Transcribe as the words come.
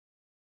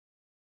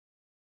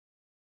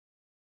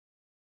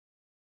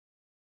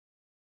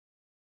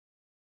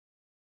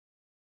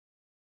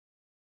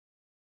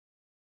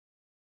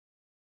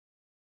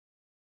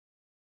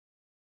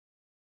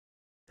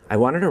I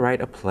wanted to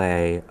write a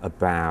play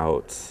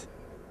about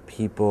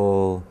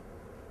people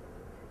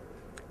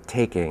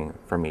taking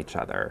from each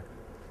other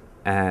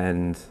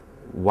and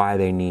why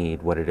they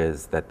need what it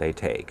is that they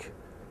take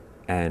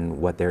and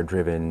what they're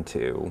driven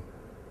to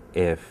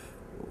if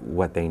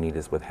what they need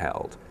is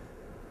withheld.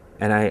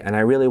 And I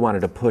really wanted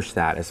to push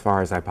that as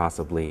far as I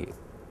possibly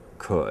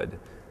could.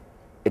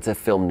 It's a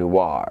film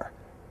noir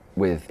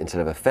with, instead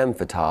of a femme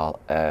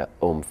fatale, a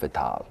homme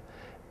fatale.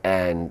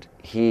 And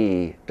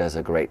he does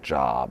a great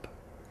job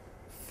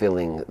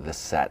filling the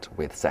set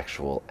with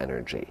sexual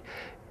energy.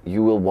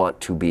 You will want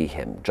to be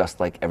him,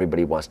 just like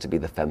everybody wants to be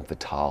the femme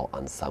fatale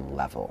on some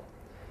level.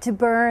 To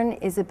Burn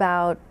is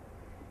about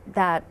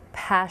that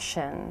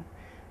passion,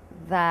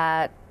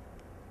 that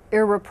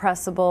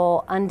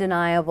irrepressible,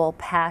 undeniable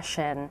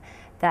passion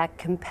that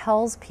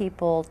compels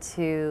people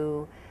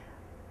to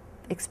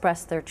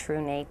express their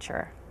true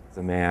nature. It's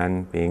a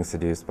man being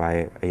seduced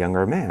by a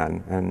younger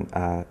man, and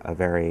a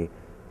very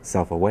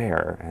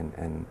self-aware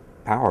and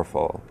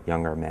powerful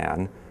younger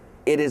man.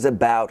 It is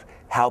about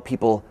how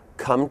people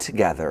come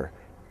together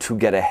to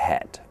get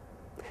ahead.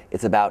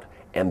 It's about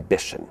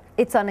ambition.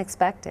 It's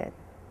unexpected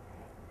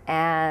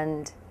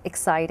and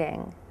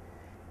exciting,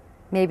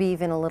 maybe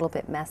even a little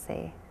bit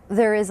messy.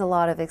 There is a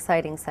lot of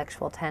exciting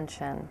sexual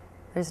tension.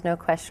 There's no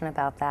question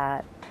about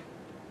that.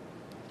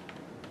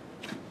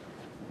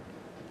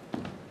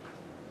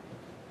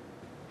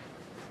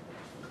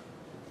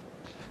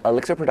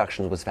 Elixir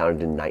Productions was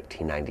founded in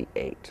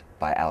 1998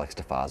 by Alex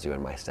DeFazio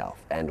and myself,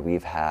 and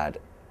we've had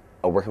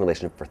a working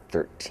relationship for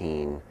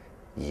 13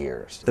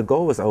 years. The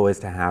goal was always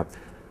to have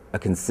a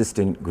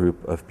consistent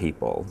group of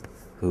people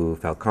who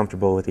felt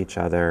comfortable with each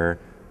other,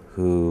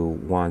 who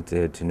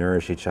wanted to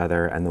nourish each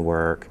other and the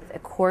work. A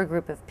core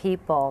group of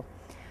people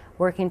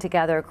working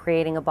together,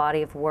 creating a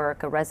body of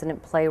work, a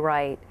resident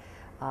playwright,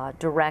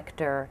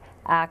 director,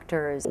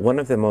 actors. One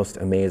of the most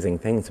amazing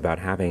things about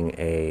having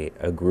a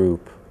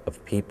group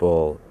of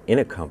people in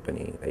a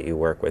company that you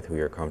work with who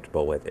you're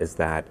comfortable with is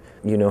that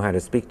you know how to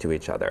speak to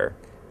each other.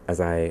 As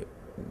I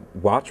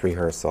watch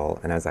rehearsal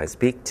and as I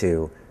speak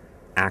to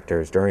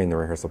actors during the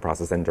rehearsal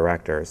process and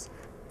directors,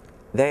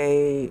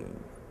 they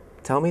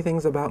tell me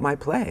things about my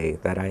play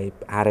that I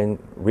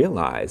hadn't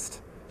realized.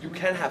 You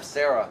can have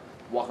Sarah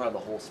walk around the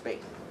whole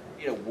space.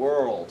 You know,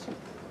 world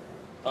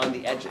on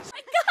the edges.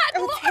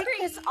 God, take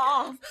this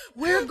off.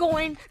 We're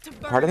going to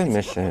burn. Part of the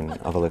mission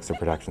of Elixir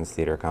Productions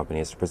Theater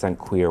Company is to present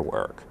queer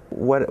work.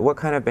 What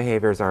kind of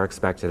behaviors are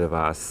expected of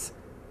us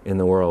in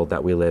the world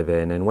that we live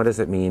in, and what does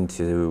it mean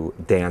to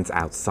dance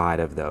outside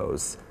of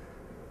those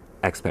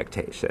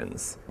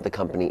expectations? The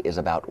company is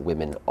about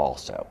women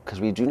also,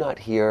 because we do not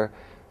hear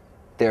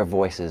their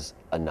voices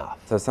enough.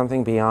 So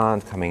something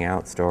beyond coming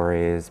out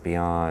stories,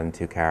 beyond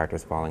two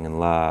characters falling in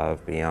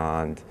love,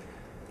 beyond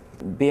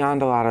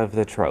a lot of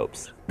the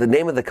tropes. The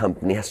name of the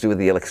company has to do with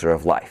the elixir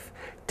of life.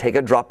 Take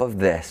a drop of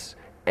this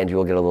and you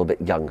will get a little bit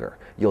younger.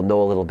 You'll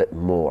know a little bit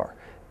more.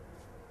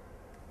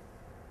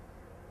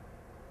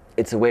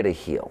 It's a way to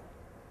heal.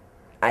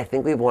 I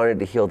think we've wanted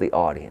to heal the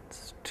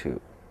audience too.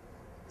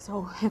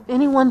 So if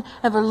anyone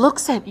ever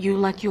looks at you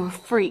like you're a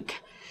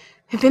freak,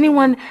 if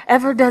anyone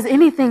ever does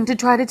anything to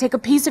try to take a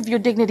piece of your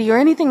dignity or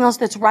anything else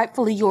that's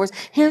rightfully yours,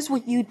 here's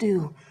what you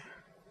do.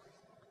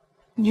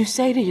 You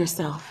say to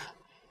yourself,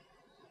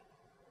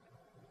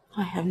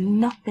 I have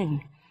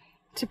nothing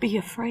to be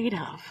afraid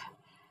of.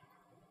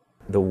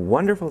 The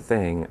wonderful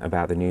thing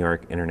about the New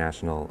York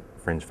International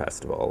Fringe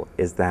Festival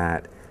is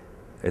that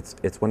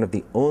it's one of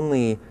the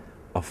only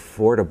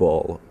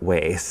affordable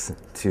ways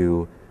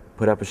to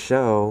put up a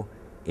show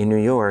in New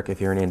York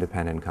if you're an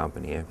independent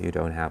company, if you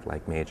don't have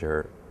like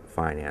major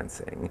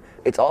financing.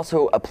 It's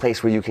also a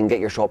place where you can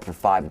get your show up for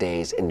 5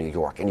 days in New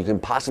York, and you can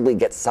possibly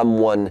get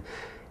someone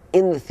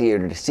in the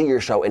theater to see your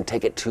show and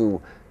take it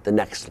to the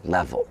next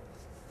level.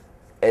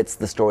 It's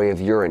the story of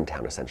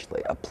Urinetown,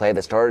 essentially, a play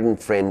that started in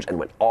Fringe and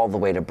went all the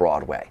way to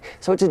Broadway.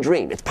 So it's a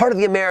dream. It's part of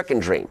the American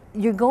dream.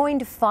 You're going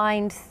to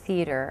find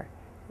theater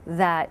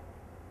that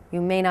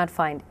you may not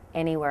find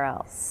anywhere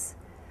else.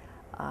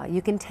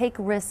 You can take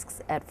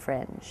risks at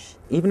Fringe.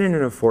 Even in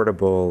an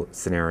affordable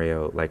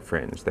scenario like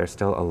Fringe, there's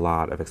still a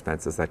lot of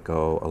expenses that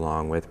go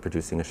along with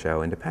producing a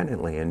show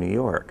independently in New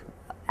York.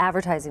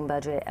 Advertising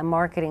budget, a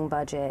marketing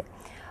budget.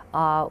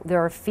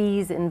 There are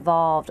fees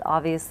involved,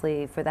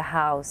 obviously, for the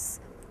house.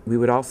 We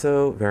would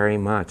also very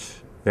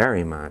much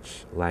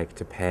like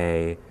to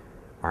pay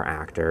our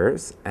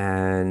actors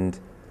and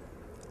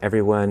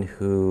everyone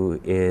who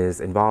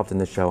is involved in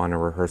the show on a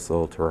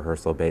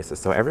rehearsal-to-rehearsal basis.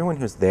 So everyone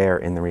who's there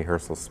in the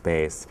rehearsal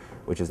space,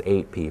 which is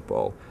 8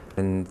 people,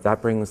 and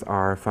that brings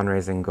our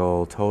fundraising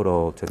goal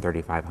total to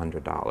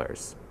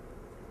 $3,500.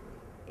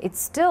 It's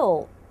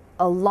still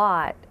a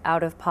lot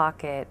out of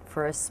pocket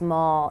for a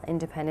small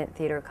independent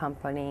theater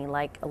company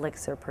like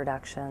Elixir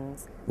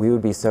Productions. We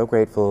would be so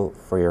grateful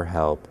for your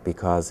help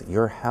because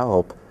your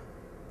help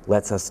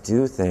lets us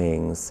do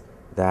things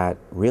that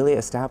really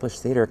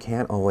established theater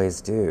can't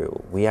always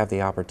do. We have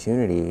the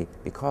opportunity,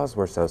 because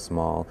we're so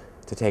small,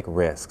 to take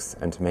risks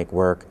and to make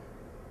work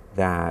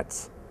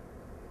that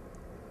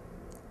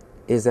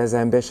is as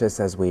ambitious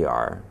as we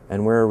are,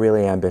 and we're a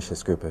really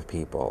ambitious group of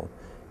people,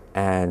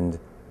 and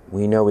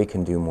we know we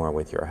can do more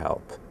with your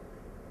help.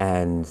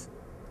 And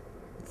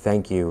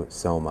thank you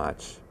so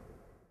much